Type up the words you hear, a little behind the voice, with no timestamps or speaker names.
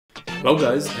Hello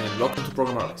guys and welcome to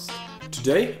ProgramArtist.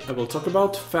 Today I will talk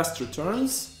about fast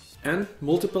returns and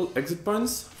multiple exit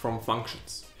points from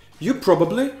functions. You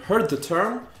probably heard the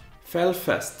term fail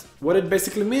fast. What it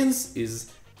basically means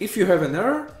is if you have an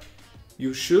error,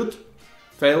 you should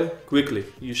fail quickly.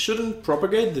 You shouldn't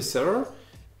propagate this error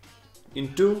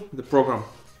into the program.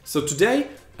 So today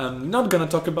I'm not gonna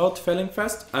talk about failing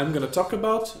fast, I'm gonna talk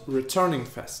about returning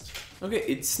fast. Okay,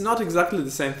 it's not exactly the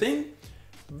same thing,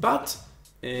 but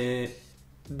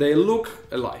they look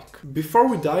alike. Before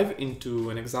we dive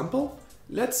into an example,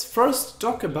 let's first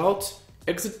talk about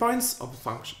exit points of a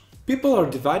function. People are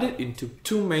divided into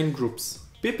two main groups.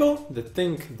 People that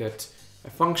think that a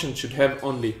function should have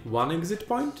only one exit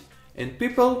point, and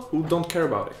people who don't care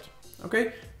about it.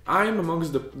 Okay, I'm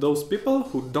amongst those people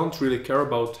who don't really care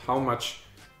about how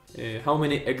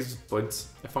many exit points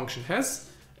a function has,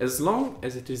 as long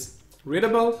as it is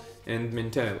readable and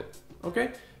maintainable.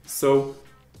 Okay, so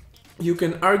you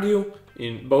can argue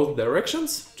in both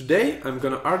directions. Today I'm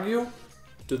gonna argue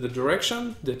to the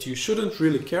direction that you shouldn't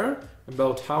really care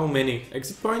about how many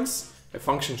exit points a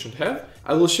function should have.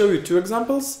 I will show you two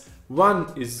examples.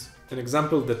 One is an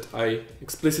example that I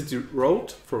explicitly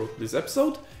wrote for this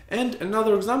episode, and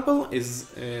another example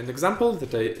is an example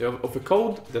that of a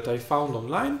code that I found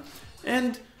online,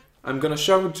 and I'm gonna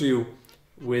show it to you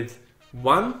with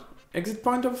one exit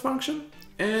point of a function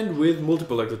and with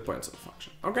multiple exit points of a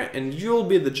function. Okay, and you'll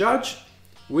be the judge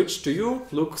which to you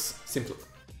looks simpler.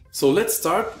 So let's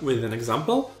start with an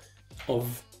example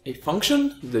of a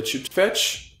function that should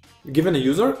fetch, given a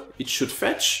user, it should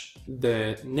fetch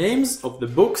the names of the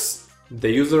books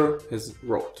the user has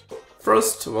wrote.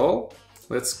 First of all,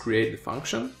 let's create the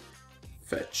function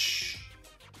fetch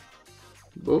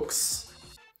books,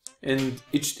 and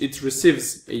it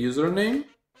receives a username,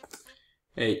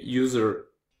 a user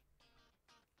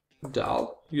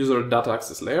data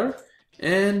access layer,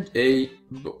 and a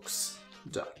books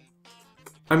DAL.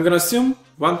 I'm gonna assume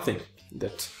one thing,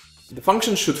 that the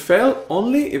function should fail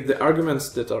only if the arguments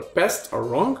that are passed are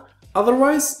wrong.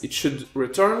 Otherwise, it should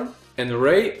return an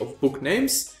array of book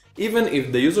names. Even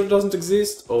if the user doesn't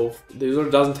exist or the user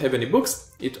doesn't have any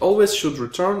books, it always should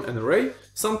return an array.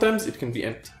 Sometimes it can be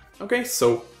empty. Okay,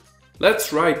 so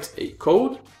let's write a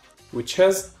code which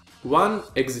has one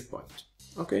exit point.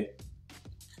 Okay,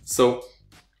 so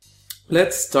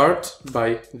let's start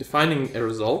by defining a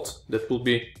result that will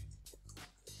be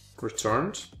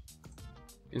returned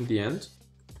in the end.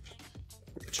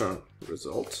 Return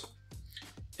result,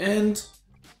 and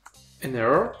an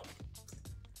error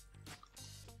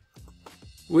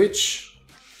which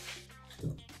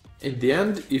in the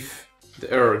end, if the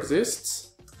error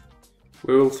exists,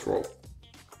 we will throw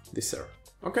this error.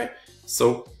 Okay,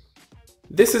 so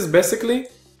this is basically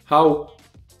how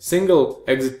single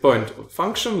exit point of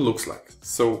function looks like.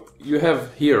 So you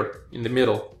have here in the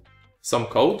middle some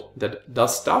code that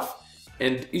does stuff,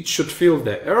 and it should fill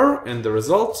the error and the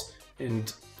result,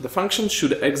 and the function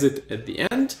should exit at the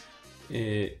end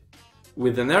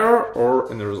with an error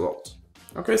or a result.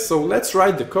 Okay, so let's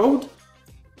write the code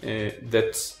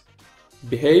that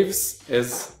behaves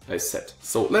as I said.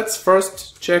 So let's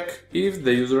first check if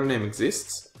the username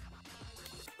exists.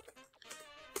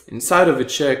 Inside of it,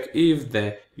 check if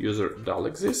the user DAL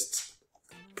exists.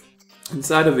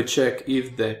 Inside of it, check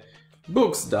if the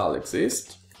books DAL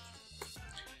exists.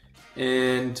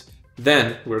 And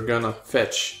then we're gonna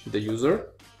fetch the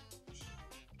user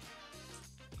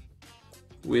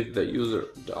with the user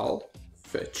DAL,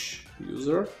 fetch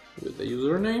user with the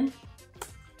username.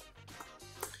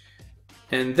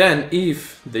 And then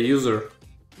if the user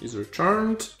is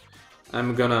returned,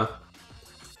 I'm gonna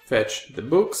fetch the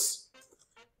books,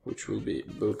 which will be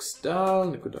books DAL.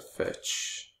 I'm gonna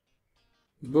fetch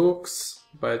books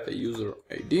by the user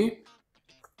ID.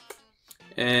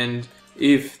 And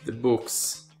if the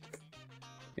books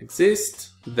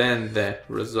exist, then the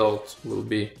result will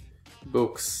be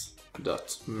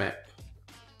books.map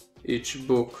each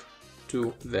book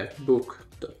to the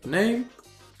book.name,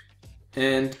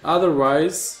 and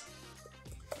otherwise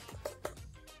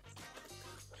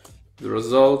the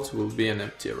result will be an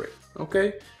empty array.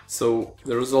 Okay, so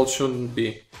the result shouldn't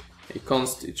be a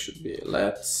const, it should be a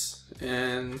let's,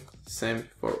 and same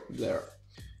for there.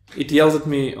 It yells at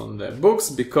me on the books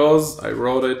because I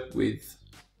wrote it with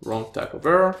wrong type of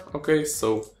error. Okay,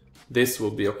 so this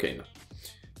will be okay now.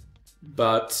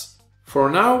 But for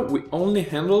now, we only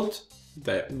handled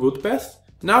the good path.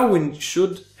 Now we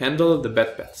should handle the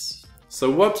bad paths. So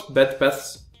what bad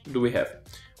paths do we have?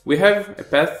 We have a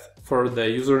path for the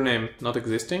username not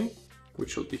existing,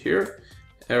 which should be here.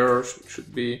 Error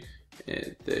should be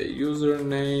the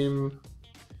username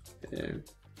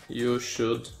you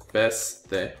should pass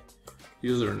the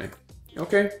username.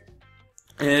 Okay,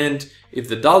 and if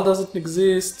the dal doesn't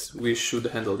exist, we should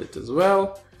handle it as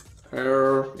well.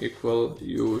 Error equal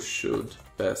you should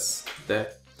pass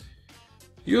the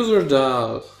user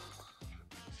dal.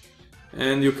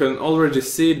 And you can already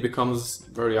see it becomes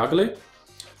very ugly.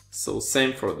 So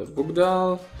same for the book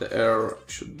dal. The error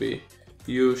should be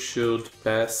you should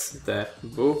pass the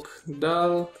book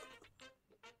dal,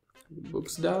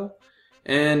 books dal.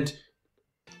 And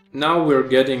now we're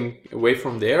getting away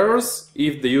from the errors.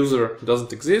 If the user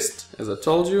doesn't exist, as I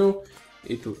told you,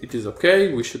 it is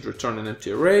okay. We should return an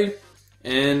empty array.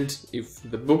 And if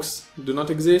the books do not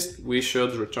exist, we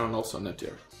should return also an empty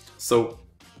array. So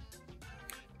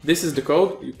this is the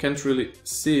code. You can't really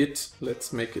see it.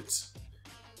 Let's make it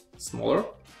smaller.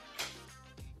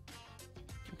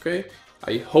 Okay,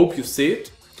 I hope you see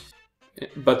it.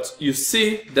 But you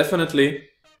see definitely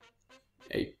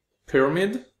a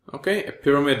pyramid. Okay, a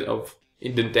pyramid of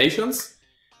indentations.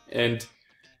 And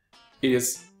it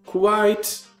is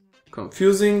quite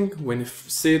confusing when you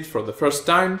see it for the first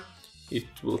time. It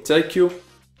will take you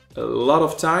a lot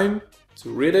of time to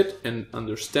read it and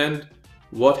understand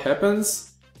what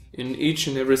happens in each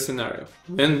and every scenario.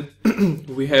 When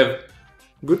we have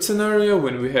good scenario,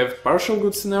 when we have partial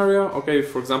good scenario, okay,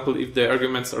 for example, if the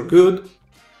arguments are good,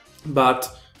 but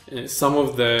some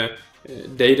of the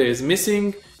data is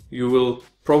missing, you will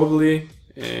probably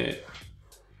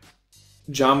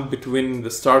jump between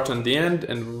the start and the end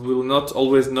and will not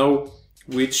always know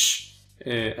which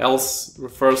else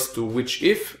refers to which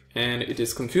if, and it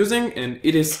is confusing, and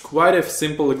it is quite a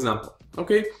simple example.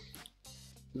 Okay,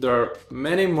 there are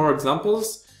many more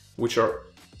examples which are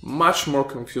much more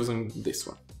confusing than this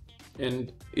one,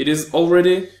 and it is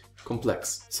already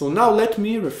complex. So now let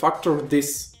me refactor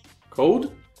this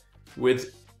code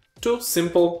with two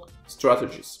simple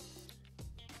strategies: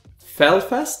 fail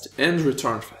fast and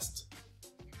return fast.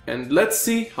 And let's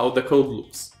see how the code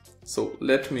looks. So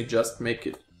let me just make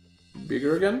it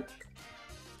bigger again.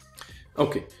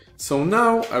 Okay, so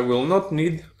now I will not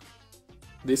need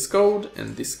this code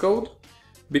and this code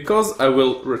because I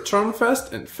will return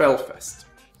fast and fail fast.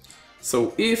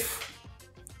 So if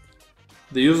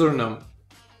the username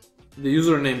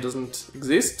doesn't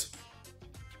exist,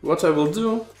 what I will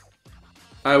do,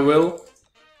 I will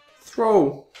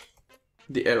throw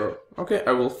the error. Okay,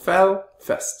 I will fail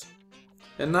fast.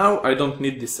 And now I don't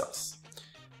need this else.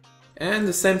 And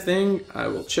the same thing, I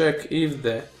will check if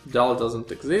the dal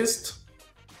doesn't exist.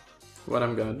 What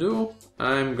I'm gonna do,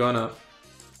 I'm gonna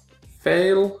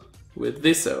fail with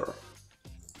this error.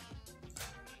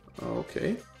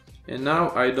 Okay, and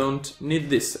now I don't need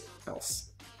this else.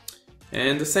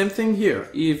 And the same thing here,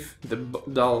 if the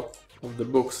dal of the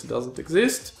books doesn't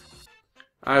exist,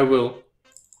 I will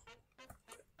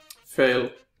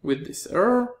fail with this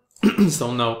error.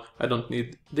 So now I don't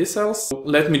need this else. So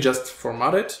let me just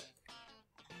format it.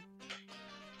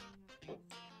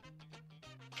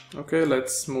 Okay,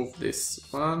 let's move this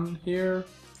one here.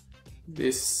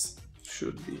 This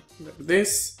should be like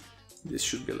this. This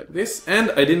should be like this.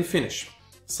 And I didn't finish.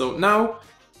 So now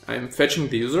I'm fetching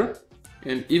the user.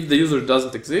 And if the user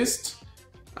doesn't exist,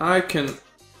 I can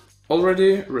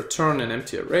already return an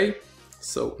empty array.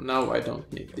 So now I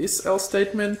don't need this else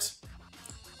statement.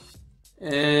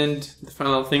 And the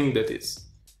final thing that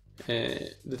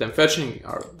I'm fetching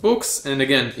are books. And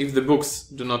again, if the books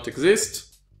do not exist,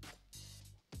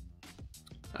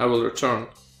 I will return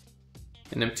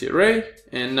an empty array,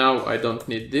 and now I don't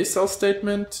need this else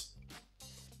statement.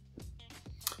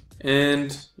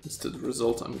 And instead of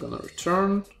result, I'm gonna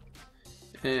return.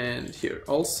 And here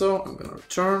also, I'm gonna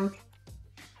return.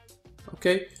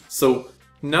 Okay, so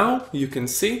now you can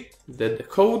see that the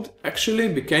code actually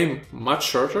became much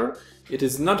shorter. It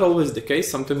is not always the case,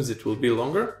 sometimes it will be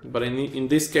longer, but in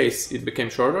this case it became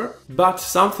shorter. But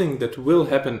something that will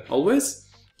happen always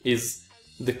is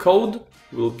the code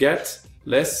will get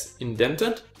less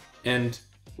indented and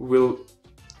will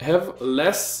have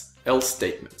less else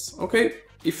statements. Okay,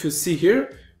 if you see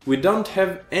here, we don't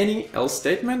have any else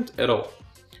statement at all.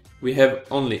 We have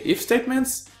only if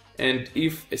statements, and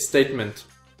if a statement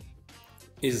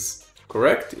is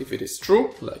correct, if it is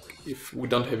true, like if we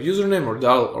don't have username or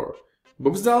dal or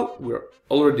books dal, we're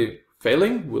already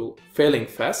failing, we're failing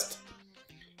fast.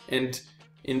 And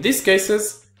in these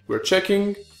cases, we're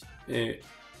checking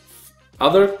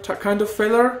other kind of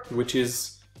failure,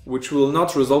 which will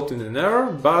not result in an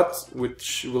error, but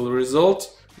which will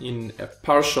result in a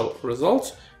partial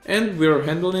result, and we're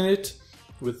handling it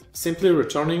with simply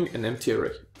returning an empty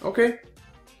array. Okay,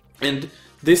 and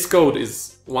this code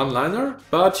is one-liner,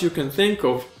 but you can think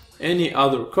of any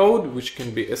other code, which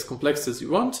can be as complex as you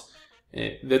want,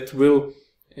 that will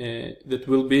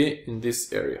be in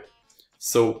this area.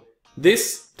 So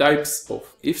these types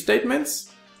of if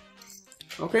statements,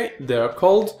 okay, they are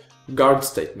called guard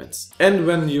statements. And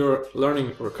when you're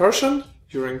learning recursion,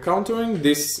 you're encountering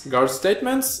these guard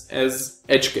statements as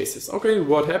edge cases. Okay,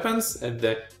 what happens at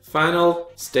the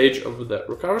final stage of the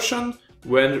recursion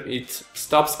when it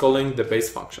stops calling the base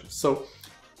function. So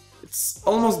it's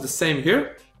almost the same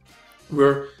here.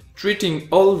 We're treating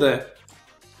all the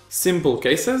simple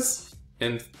cases,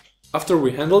 and after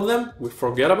we handle them, we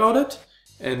forget about it.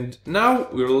 And now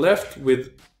we're left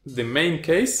with the main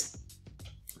case,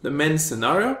 the main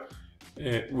scenario,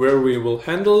 where we will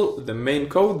handle the main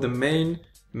code, the main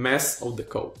mess of the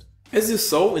code. As you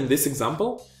saw in this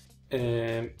example,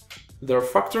 the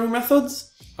refactoring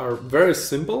methods are very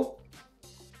simple.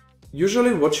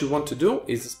 Usually what you want to do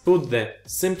is put the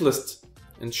simplest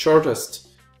and shortest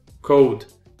code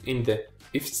in the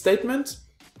if statement,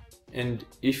 and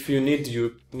if you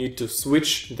need to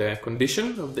switch the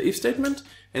condition of the if statement,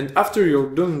 and after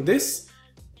you're doing this,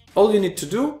 all you need to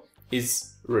do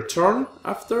is return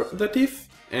after that if,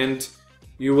 and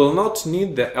you will not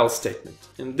need the else statement.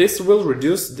 And this will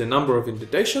reduce the number of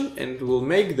indentation and will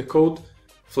make the code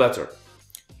flatter.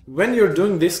 When you're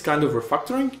doing this kind of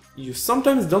refactoring, you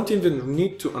sometimes don't even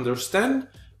need to understand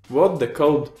what the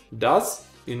code does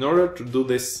in order to do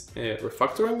this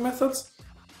refactoring methods.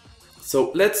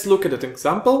 So let's look at an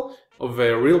example of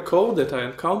a real code that I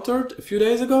encountered a few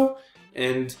days ago,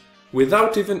 and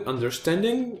without even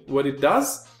understanding what it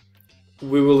does,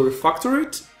 we will refactor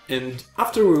it, and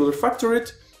after we will refactor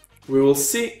it, we will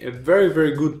see a very,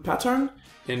 very good pattern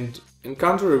and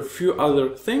encounter a few other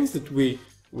things that we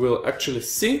will actually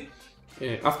see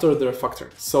after the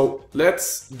refactoring. So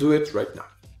let's do it right now.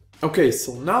 Okay,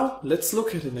 so now let's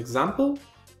look at an example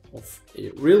of a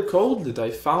real code that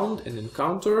I found and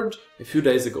encountered a few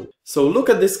days ago. So look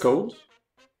at this code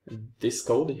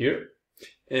here,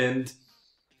 and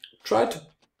try to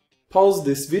pause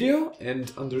this video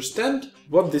and understand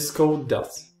what this code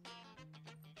does.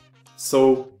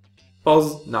 So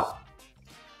pause now.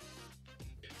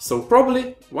 So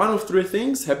probably one of three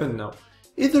things happened now.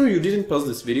 Either you didn't pause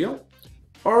this video,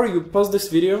 or you paused this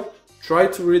video,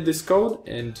 tried to read this code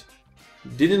and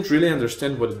didn't really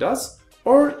understand what it does,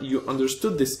 or you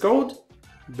understood this code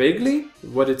vaguely,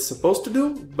 what it's supposed to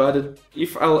do, but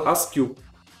if I'll ask you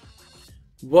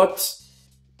what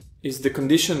is the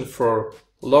condition for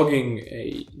logging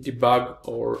a debug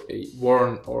or a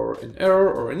warn or an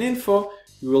error or an info,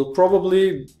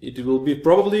 it will be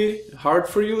probably hard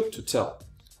for you to tell.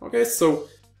 Okay, so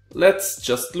let's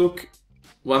just look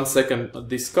 1 second at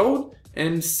this code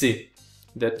and see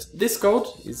that this code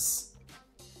is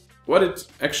what it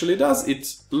actually does. It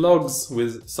logs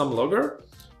with some logger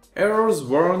errors,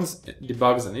 warns,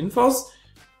 debugs and infos,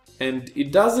 and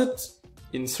it does it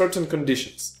in certain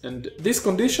conditions, and these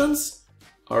conditions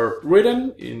are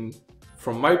written in,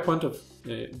 from my point of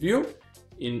view,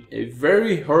 in a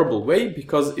very horrible way,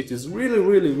 because it is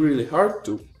really hard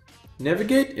to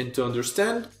navigate and to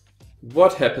understand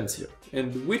what happens here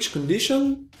and which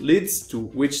condition leads to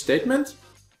which statement,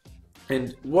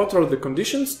 and what are the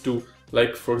conditions to,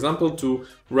 like for example, to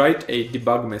write a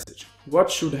debug message.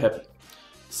 What should happen?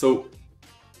 So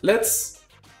let's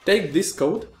take this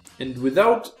code, and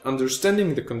without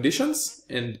understanding the conditions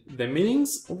and the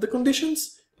meanings of the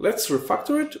conditions, let's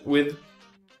refactor it with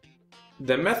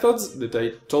the methods that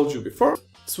I told you before,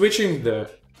 switching the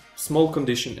small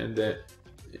condition and the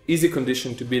easy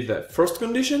condition to be the first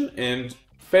condition, and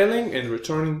failing and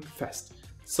returning fast.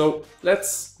 So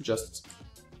let's just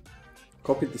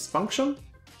copy this function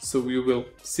so we will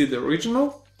see the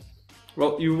original.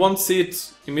 Well, you won't see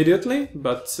it immediately,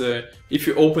 but if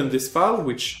you open this file,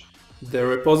 which the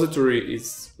repository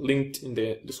is linked in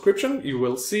the description, you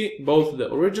will see both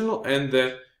the original and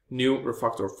the new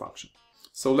refactor function.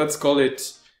 So let's call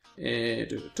it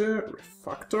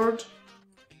refactored.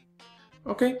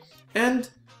 Okay, and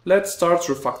let's start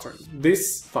refactoring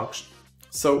this function.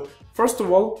 So first of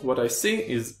all, what I see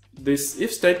is this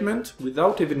if statement,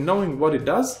 without even knowing what it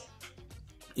does.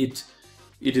 It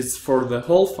is for the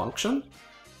whole function,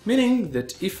 meaning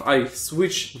that if I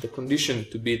switch the condition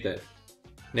to be the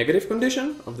negative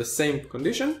condition of the same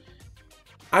condition,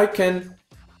 I can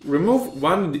remove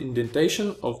one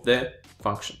indentation of the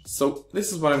function. So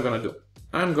this is what I'm gonna do.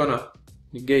 I'm gonna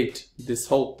negate this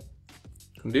whole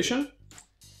condition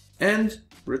and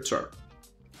return.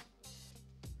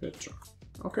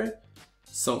 Okay,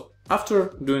 so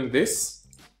after doing this,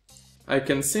 I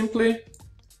can simply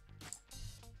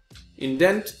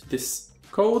indent this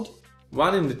code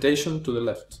one indentation to the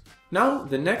left. Now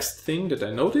the next thing that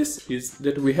I notice is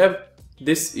that we have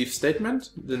this if statement,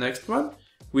 the next one,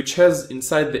 which has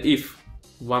inside the if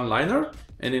one liner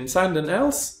and inside an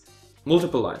else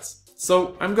multiple lines.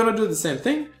 So I'm gonna do the same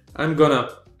thing. I'm gonna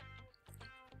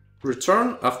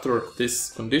return after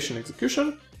this condition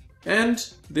execution, and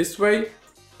this way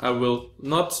I will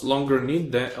not longer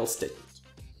need the else statement.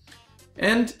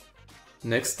 And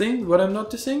next thing what I'm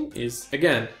noticing is,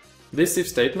 again, this if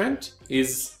statement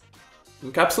is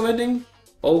encapsulating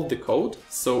all the code.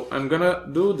 So I'm gonna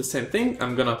do the same thing.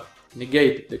 I'm gonna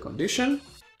negate the condition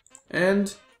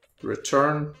and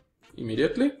return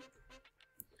immediately.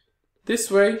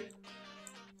 This way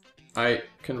I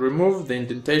can remove the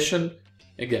indentation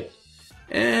again.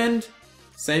 And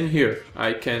same here,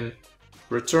 I can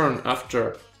return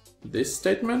after this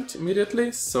statement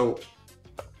immediately, so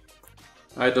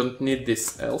I don't need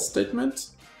this else statement.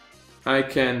 I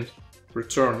can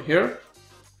return here,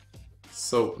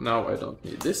 so now I don't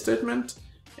need this statement,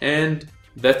 and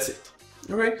that's it.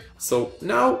 Okay, so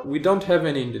now we don't have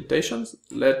any indentations.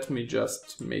 Let me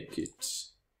just make it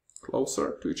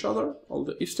closer to each other, all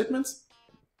the if statements.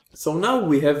 So now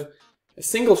we have a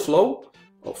single flow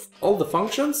of all the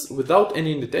functions without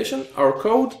any indentation. Our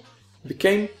code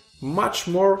became much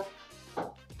more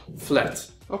flat,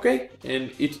 okay?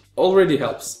 And it already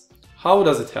helps. How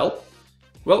does it help?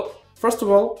 Well, first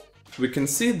of all, we can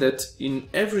see that in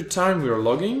every time we are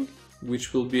logging,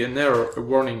 which will be an error, a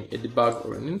warning, a debug,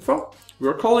 or an info, we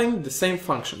are calling the same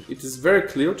function. It is very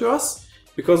clear to us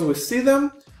because we see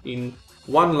them in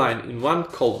one line, in one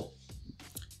column.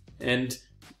 And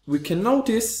we can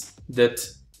notice that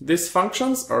these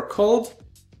functions are called,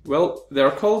 well, they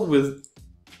are called with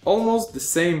almost the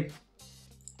same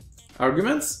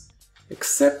arguments,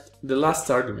 except the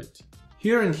last argument.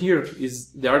 Here and here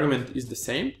is the argument is the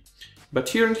same, but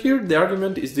here and here the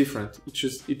argument is different.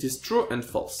 It is true and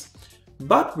false.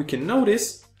 But we can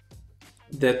notice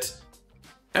that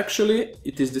actually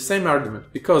it is the same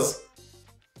argument, because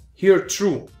here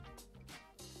true,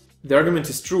 the argument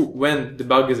is true when the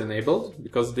bug is enabled,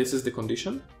 because this is the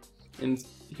condition, and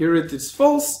here it is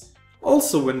false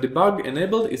also when the bug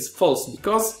enabled is false,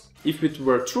 because if it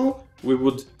were true we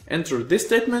would enter this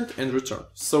statement and return.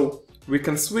 So we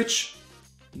can switch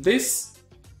this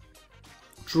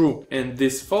true and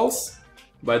this false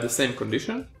by the same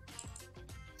condition.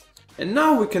 And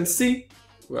now we can see,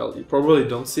 well, you probably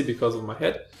don't see because of my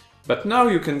head, but now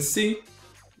you can see,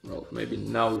 well, maybe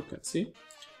now you can see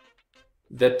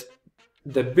that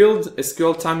the build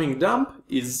SQL timing dump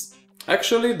is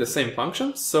actually the same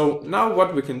function. So now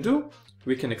what we can do,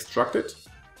 we can extract it.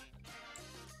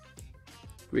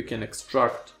 We can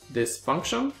extract this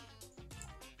function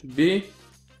to be,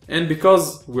 and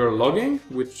because we're logging,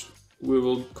 which we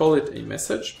will call it a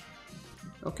message.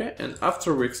 Okay, and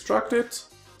after we extract it,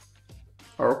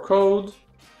 our code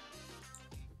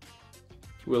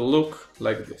will look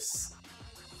like this.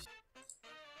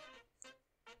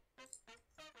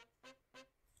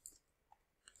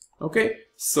 Okay,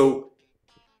 so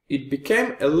it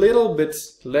became a little bit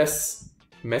less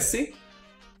messy,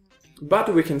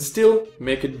 but we can still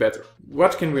make it better.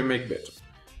 What can we make better?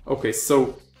 Okay,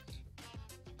 so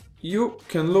you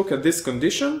can look at this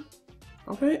condition,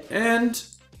 okay, and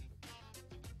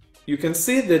you can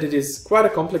see that it is quite a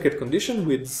complicated condition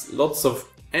with lots of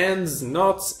ands,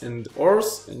 nots, and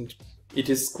ors, and it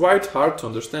is quite hard to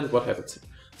understand what happens here.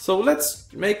 So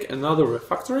let's make another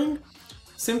refactoring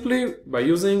simply by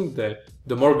using the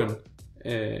De Morgan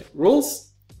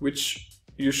rules, which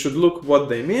you should look what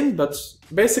they mean, but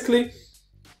basically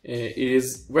it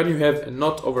is when you have a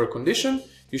not over a condition,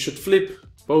 you should flip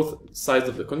both sides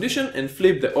of the condition and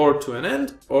flip the or to an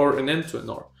end or an end to an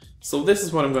or. So this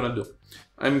is what I'm gonna do.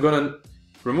 I'm gonna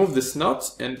remove this not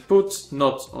and put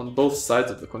not on both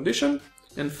sides of the condition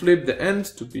and flip the end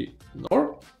to be an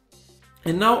or.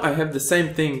 And now I have the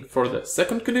same thing for the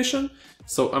second condition.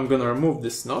 So I'm gonna remove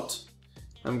this not.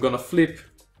 I'm gonna flip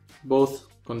both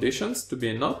conditions to be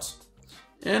a not.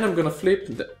 And I'm gonna flip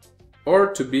the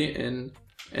or to be an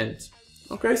end.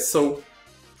 Okay, so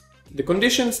the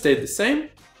condition stayed the same.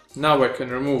 Now I can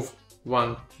remove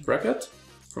one bracket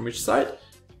from each side.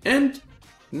 And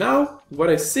now what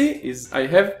I see is I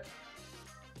have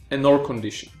an or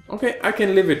condition. Okay, I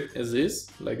can leave it as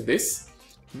is, like this,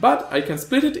 but I can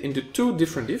split it into two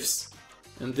different ifs.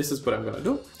 And this is what I'm gonna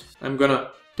do. I'm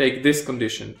gonna take this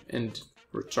condition and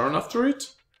return after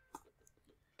it.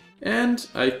 And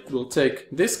I will take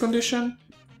this condition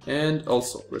and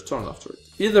also return after it.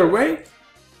 Either way,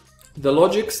 the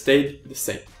logic stayed the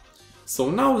same. So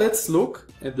now let's look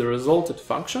at the resulted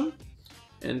function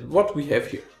and what we have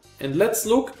here. And let's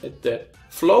look at the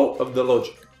flow of the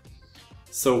logic.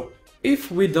 So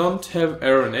if we don't have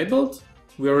error enabled,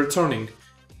 we are returning.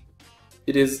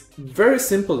 It is very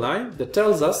simple line that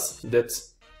tells us that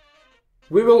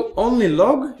we will only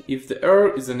log if the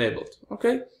error is enabled.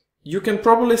 Okay? You can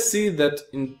probably see that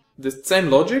in the same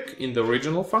logic in the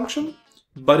original function,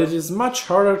 but it is much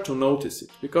harder to notice it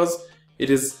because it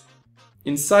is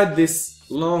inside this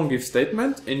long if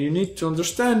statement, and you need to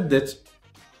understand that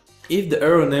if the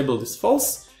error enabled is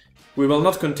false, we will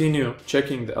not continue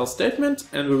checking the else statement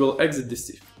and we will exit this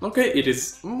if. Okay, it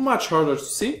is much harder to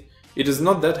see. It is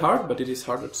not that hard, but it is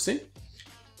harder to see.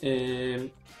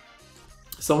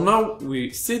 So now we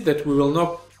see that we will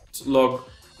not log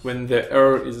when the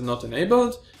error is not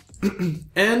enabled,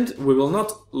 and we will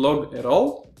not log at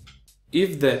all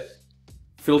if the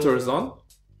filter is on.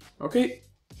 Okay,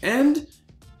 and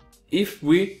if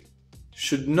we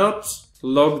should not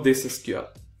log this SQL.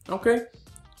 Okay,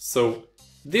 so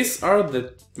these are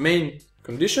the main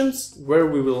conditions where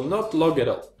we will not log at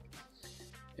all.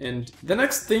 And the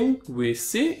next thing we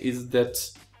see is that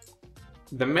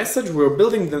the message, we're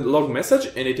building the log message,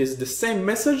 and it is the same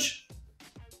message.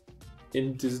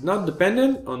 It is not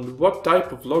dependent on what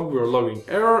type of log we're logging,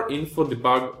 error, info,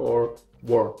 debug, or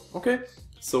warn. Okay,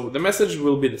 so the message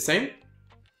will be the same,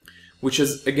 which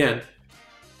is again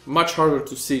much harder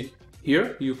to see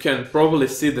here. You can probably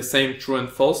see the same true and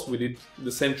false. We did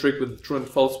the same trick with the true and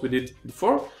false we did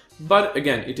before, but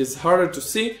again, it is harder to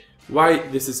see why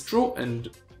this is true and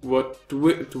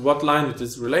to what line it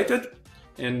is related.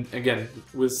 And again,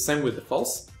 with same with the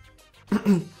false.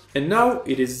 And now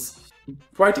it is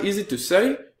quite easy to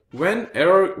say when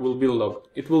error will be logged.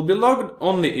 It will be logged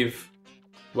only if,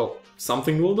 well,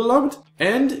 something will be logged,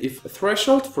 and if a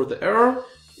threshold for the error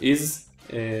is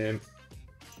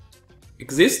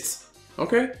exists,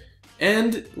 okay,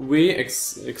 and we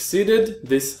exceeded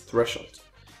this threshold.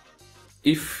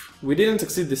 If we didn't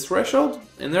exceed this threshold,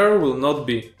 an error will not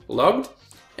be logged,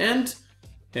 and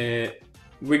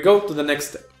we go to the next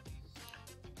step.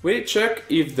 We check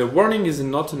if the warning is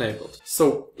not enabled.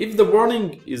 So if the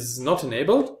warning is not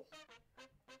enabled,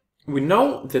 we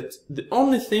know that the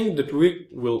only thing that we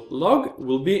will log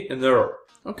will be an error.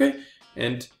 Okay,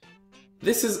 and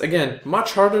this is again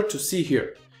much harder to see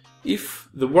here. If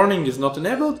the warning is not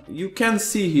enabled, you can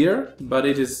see here, but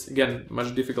it is again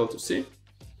much difficult to see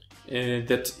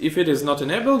that if it is not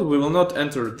enabled, we will not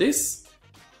enter this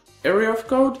area of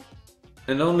code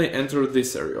and only enter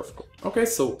this area of code. Okay,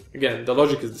 so again, the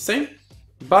logic is the same,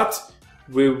 but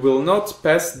we will not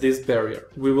pass this barrier.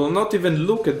 We will not even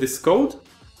look at this code,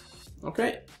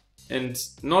 okay, and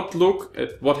not look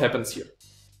at what happens here.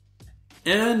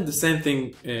 And the same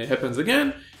thing happens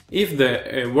again. If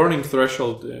the warning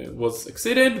threshold was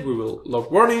exceeded, we will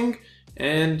log warning,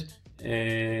 and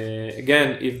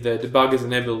again, if the debug is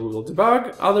enabled, we will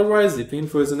debug. Otherwise, if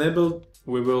info is enabled,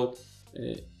 we will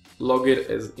log it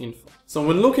as info. So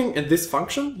when looking at this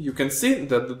function, you can see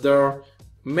that there are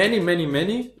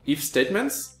many if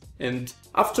statements, and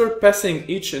after passing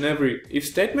each and every if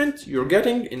statement, you're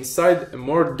getting inside a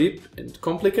more deep and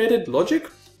complicated logic,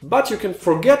 but you can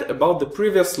forget about the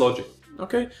previous logic.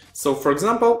 Okay, so for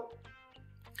example,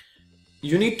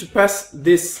 you need to pass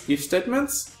these if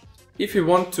statements if you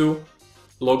want to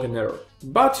log an error,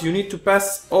 but you need to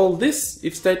pass all these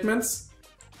if statements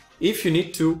if you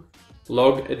need to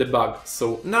log a debug.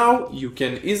 So now you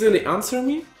can easily answer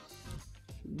me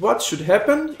what should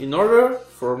happen in order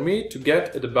for me to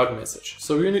get a debug message.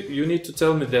 So you need to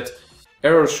tell me that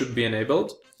error should be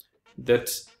enabled,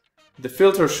 that the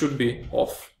filter should be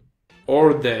off,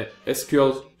 or the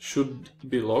SQL should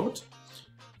be logged,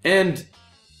 and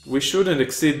we shouldn't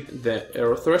exceed the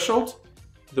error threshold.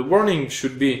 The warning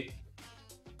should be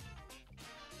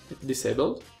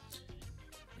disabled,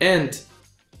 and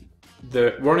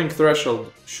the warning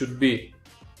threshold should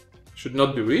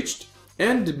not be reached,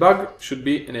 and debug should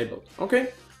be enabled.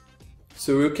 Okay,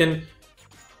 so you can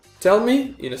tell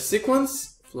me in a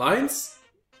sequence of lines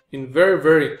in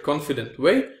very confident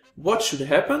way what should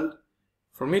happen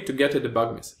for me to get a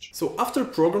debug message. So after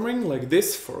programming like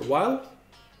this for a while,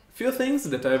 few things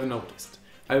that I have noticed.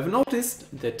 I've noticed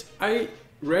that I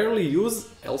rarely use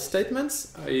else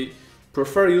statements. I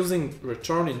prefer using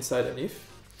return inside an if.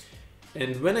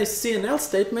 And when I see an else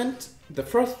statement, the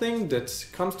first thing that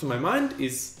comes to my mind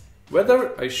is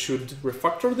whether I should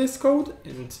refactor this code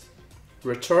and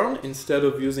return instead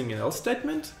of using an else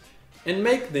statement and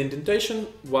make the indentation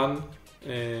one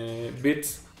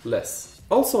bit less.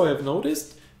 Also, I have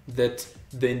noticed that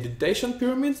the indentation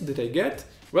pyramids that I get,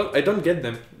 well, I don't get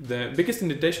them. The biggest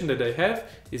indentation that I have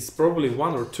is probably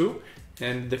 1 or 2,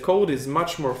 and the code is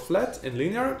much more flat and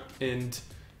linear, and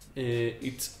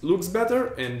it looks better,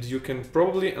 and you can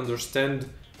probably understand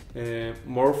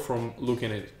more from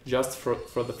looking at it, just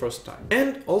for the first time.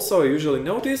 And also I usually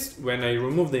notice when I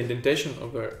remove the indentation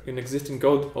of an existing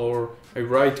code or I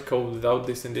write code without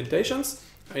these indentations,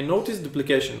 I notice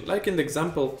duplication, like in the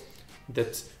example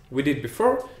that we did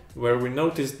before, where we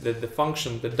noticed that the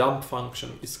function, the dump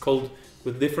function, is called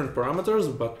with different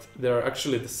parameters, but they're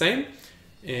actually the same.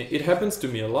 It happens to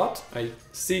me a lot. I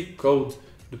see code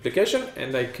duplication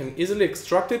and I can easily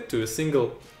extract it to a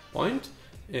single point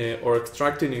or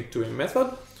extracting it to a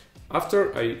method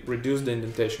after I reduce the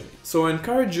indentation. So I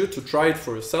encourage you to try it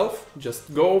for yourself.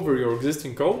 Just go over your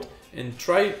existing code and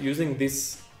try using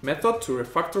this method to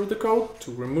refactor the code,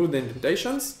 to remove the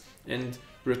indentations and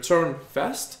return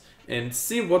fast, and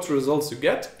see what results you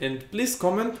get. And please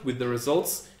comment with the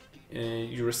results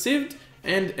you received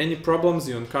and any problems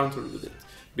you encountered with it,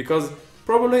 because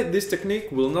probably this technique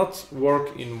will not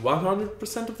work in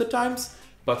 100% of the times,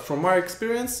 but from my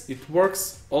experience it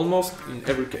works almost in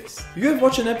every case. You have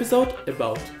watched an episode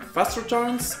about fast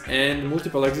returns and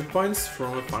multiple exit points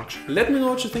from a function. Let me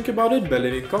know what you think about it by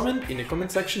leaving a comment in the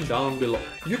comment section down below.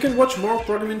 You can watch more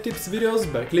programming tips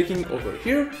videos by clicking over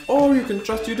here, or you can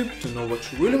trust YouTube to know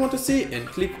what you really want to see and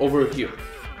click over here.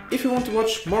 If you want to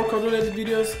watch more code-related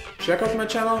videos, check out my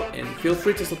channel and feel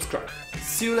free to subscribe.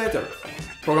 See you later,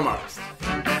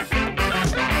 ProgramArtist.